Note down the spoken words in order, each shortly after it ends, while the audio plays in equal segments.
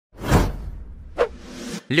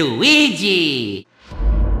Luigi!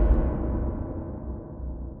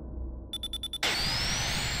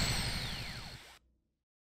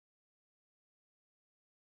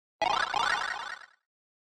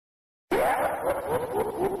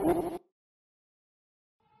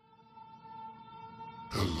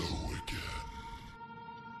 Hello again,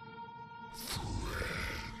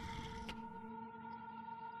 friend.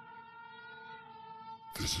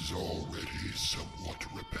 This is already somewhat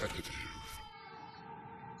repetitive.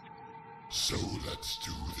 So let's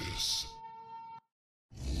do this.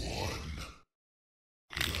 One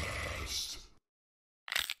last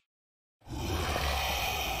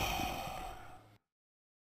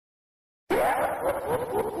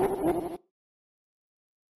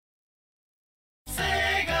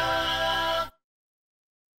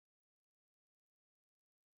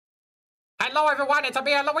Hello everyone, it's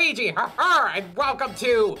me, Luigi, and welcome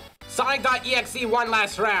to Sonic.exe One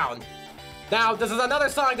Last Round. Now, this is another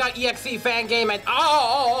Sonic.exe fan game, and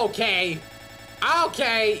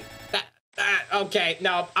okay,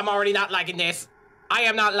 no, I'm already not liking this. I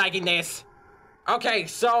am not liking this. Okay,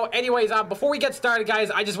 so anyways, before we get started,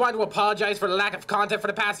 guys, I just wanted to apologize for the lack of content for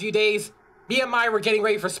the past few days. Me and Maya were getting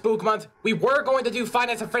ready for Spook Month. We were going to do Five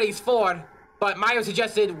Nights at Freddy's 4, but Maya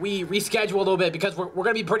suggested we reschedule a little bit because we're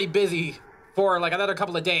gonna be pretty busy for like another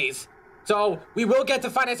couple of days. So we will get to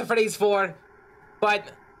Five Nights at Freddy's 4,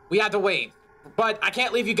 but we have to wait. But I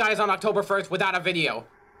can't leave you guys on October 1st without a video.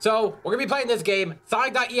 So we're gonna be playing this game,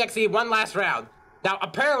 Sonic.exe One Last Round. Now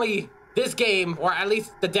apparently this game, or at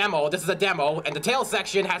least the demo, this is a demo, and the tail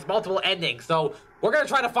section has multiple endings. So we're gonna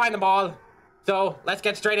try to find them all. So let's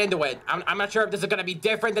get straight into it. I'm not sure if this is gonna be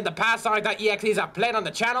different than the past Sonic.exes I've played on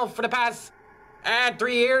the channel for the past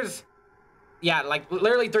 3 years. Yeah, like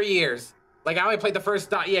literally 3 years. Like I only played the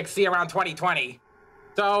first .exe around 2020.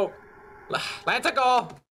 So let's go.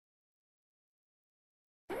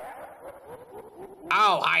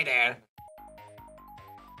 Oh, hi there.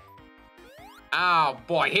 Oh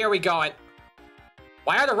boy, here we go.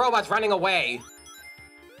 Why are the robots running away?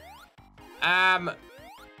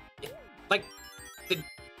 Like,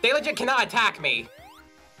 they legit cannot attack me.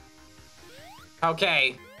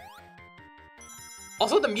 Okay.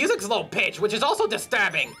 Also, the music's low pitch, which is also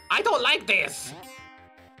disturbing. I don't like this.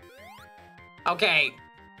 Okay.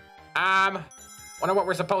 Wonder what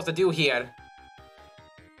we're supposed to do here.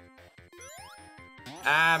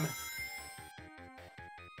 I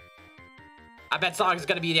bet Sonic's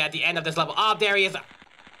gonna be at the end of this level. Oh, there he is.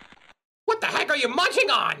 What the heck are you munching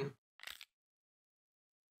on?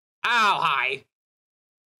 Oh, hi.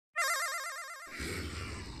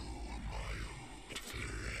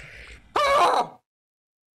 Oh!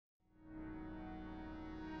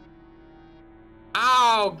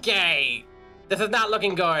 Okay. This is not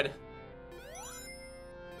looking good.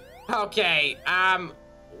 Okay,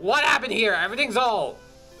 what happened here? Everything's all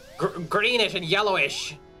greenish and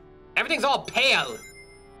yellowish. Everything's all pale.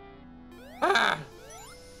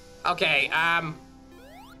 Okay,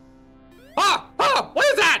 Oh! What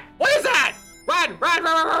is that? What is that? Run! Run!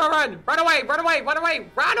 Run! Run! Run! Run! Run away! Run away! Run away!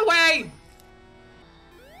 Run away!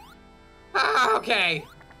 Okay.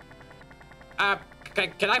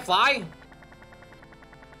 Can I fly?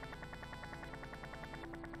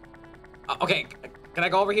 Okay, can I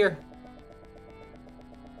go over here?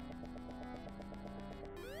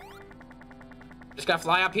 Just gotta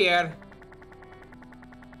fly up here.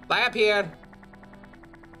 Fly up here.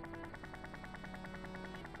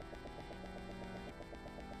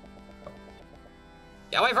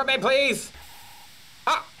 Get away from me, please!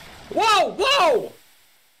 Ah! Whoa! Whoa!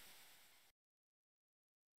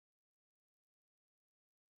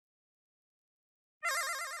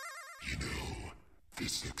 You know,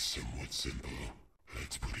 this looks somewhat simple.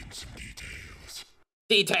 Let's put in some details.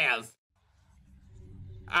 Details.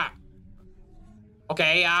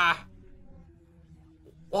 Okay,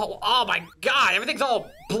 whoa, oh my god, everything's all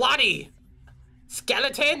bloody.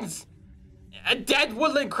 Skeletons? Dead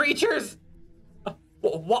woodland creatures?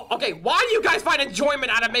 Okay, why do you guys find enjoyment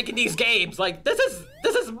out of making these games? Like, this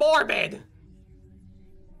is morbid.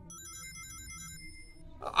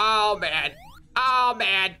 Oh man. Oh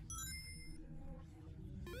man.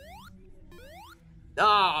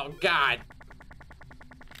 Oh god.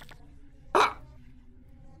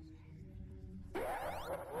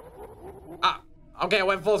 Okay, I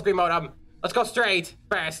went full screen mode. Let's go straight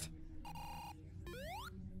first.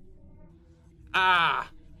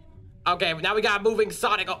 Okay, now we got moving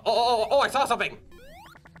Sonic. Oh, I saw something.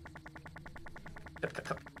 I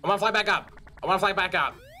wanna fly back up. I wanna fly back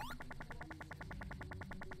up.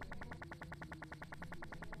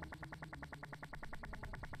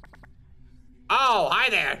 Oh,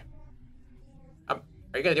 hi there.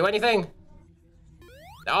 Are you gonna do anything?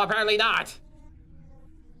 No, apparently not.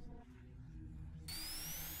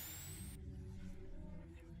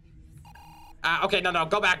 Okay, no,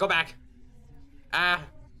 go back.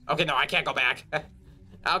 Okay, no, I can't go back.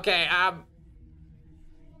 Okay,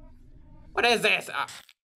 what is this?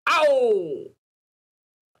 Ow!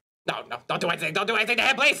 No, don't do anything to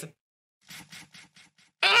him, please!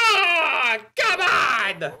 Ah, come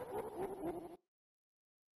on!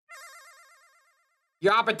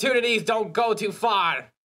 Your opportunities don't go too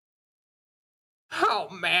far. Oh,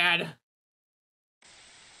 man.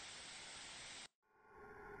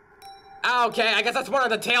 Okay, I guess that's one of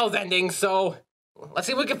the Tails endings, so let's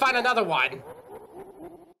see if we can find another one.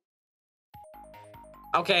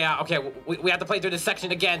 Okay, we have to play through this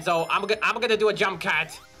section again, so I'm gonna do a jump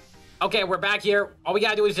cut. Okay, we're back here. All we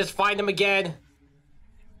gotta do is just find him again.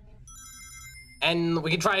 And we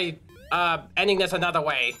can try, ending this another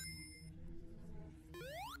way.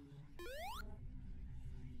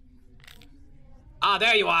 Ah,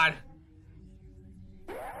 there you are.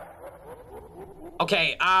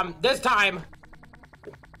 Okay, this time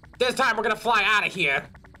we're gonna fly out of here.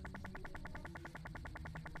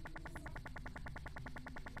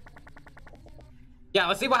 Yeah,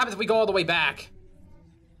 let's see what happens if we go all the way back.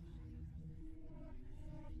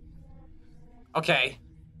 Okay.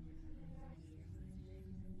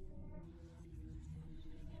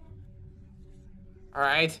 All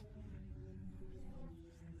right.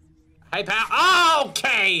 Hey, pal.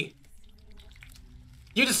 Okay!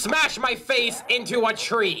 You just smashed my face into a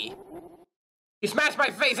tree. You smashed my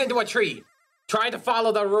face into a tree. Trying to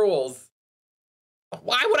follow the rules.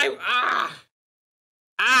 Why would I...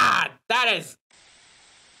 that is...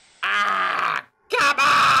 come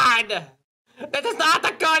on! This is not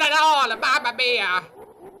the good at all! Mamma mia!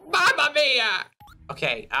 Mamma mia!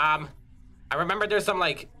 Okay, I remember there's some,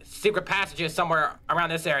 like, secret passages somewhere around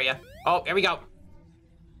this area. Oh, here we go.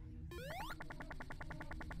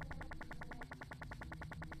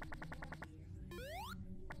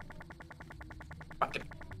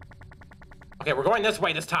 Okay, we're going this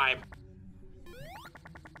way this time.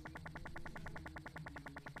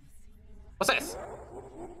 What's this?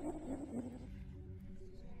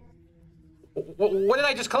 What did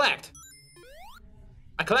I just collect?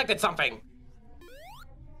 I collected something.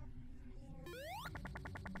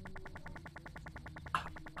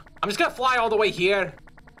 I'm just gonna fly all the way here.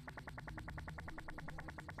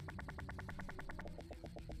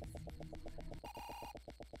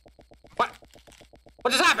 What?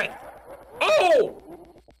 What just happened? Oh!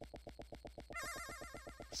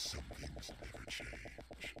 Some things never change.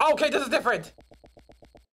 Okay, this is different.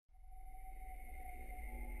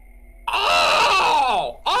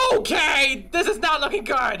 Oh! Okay! This is not looking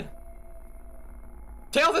good.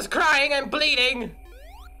 Tails is crying and bleeding.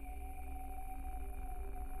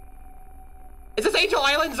 Is this Angel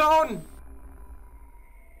Island Zone?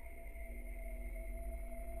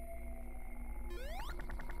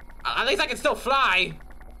 At least I can still fly.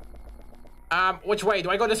 Which way? Do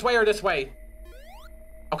I go this way or this way?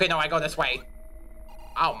 Okay, no, I go this way.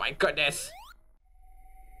 Oh my goodness.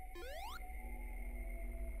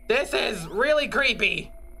 This is really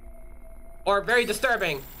creepy. Or very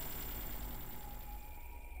disturbing.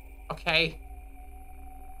 Okay.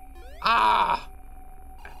 Ah.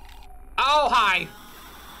 Oh, hi.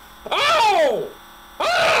 Oh!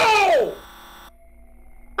 Oh!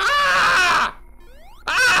 Ah!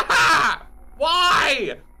 Ah!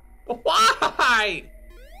 Why? Why?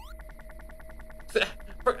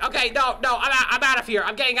 Okay, no, I'm out of here.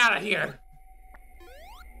 I'm getting out of here.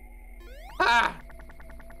 Ah.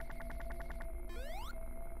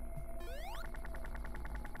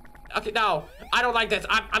 Okay, no, I don't like this.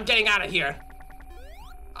 I'm getting out of here.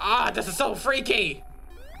 Ah, this is so freaky.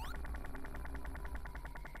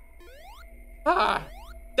 Ah,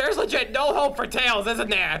 there's legit no hope for Tails, isn't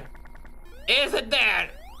there? Isn't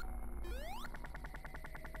there?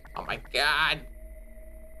 Oh my god.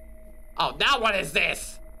 Oh, now what is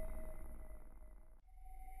this?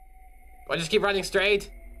 Do I just keep running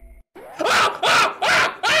straight? Ah! Ah!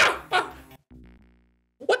 Ah! Ah! Ah!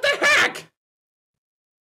 What the heck?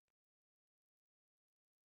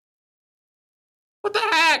 What the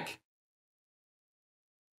heck?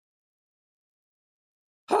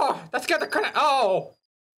 Oh, that scared the crap. Oh.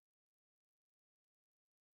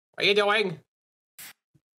 What are you doing?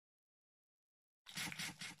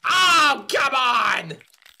 Oh, come on!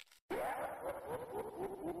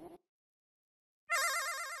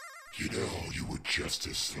 You know, you were just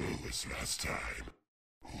as slow as last time.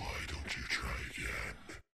 Why don't you try again?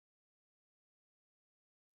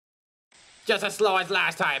 Just as slow as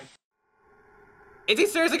last time. Is he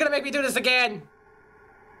seriously gonna make me do this again?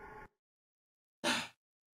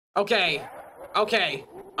 Okay. Okay.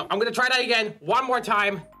 I'm gonna try that again one more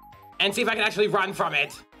time and see if I can actually run from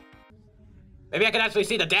it. Maybe I can actually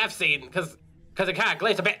see the death scene, because it kind of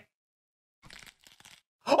glitched a bit.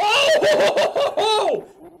 Oh!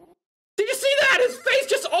 Did you see that? His face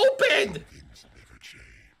just opened!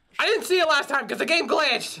 I didn't see it last time because the game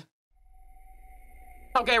glitched.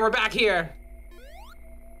 Okay, we're back here.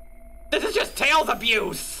 This is just Tails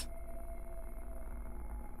abuse.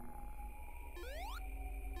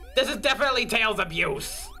 This is definitely Tails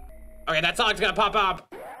abuse. Okay, that song's gonna pop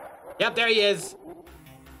up. Yep, there he is.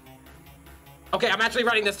 Okay, I'm actually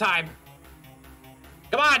running this time.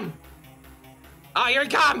 Come on! Ah, here he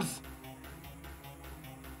comes!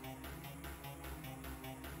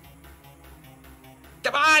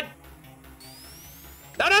 Come on!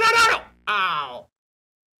 No, no, no, no, no! Ow.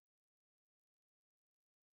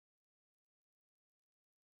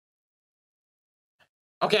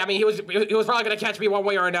 Okay, I mean, he was probably gonna catch me one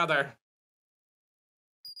way or another.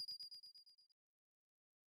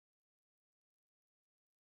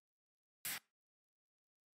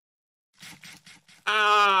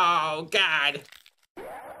 Oh, God. You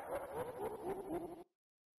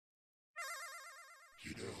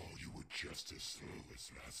know, you were just as slow as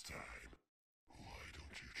last time. Why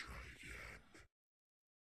don't you try again?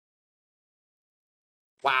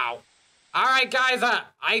 Wow. Alright, guys,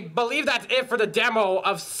 I believe that's it for the demo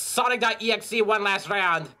of Sonic.exe one last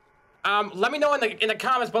round. Let me know in the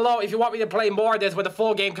comments below if you want me to play more of this when the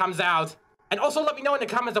full game comes out. And also let me know in the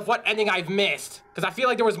comments of what ending I've missed, because I feel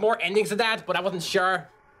like there was more endings to that, but I wasn't sure.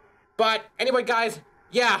 But anyway, guys,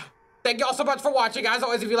 yeah, thank you all so much for watching. As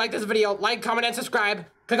always, if you like this video, like, comment, and subscribe.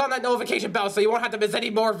 Click on that notification bell so you won't have to miss any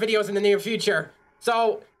more videos in the near future.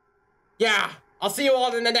 So, yeah, I'll see you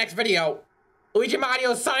all in the next video. Luigi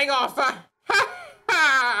Mario signing off. Ha ha!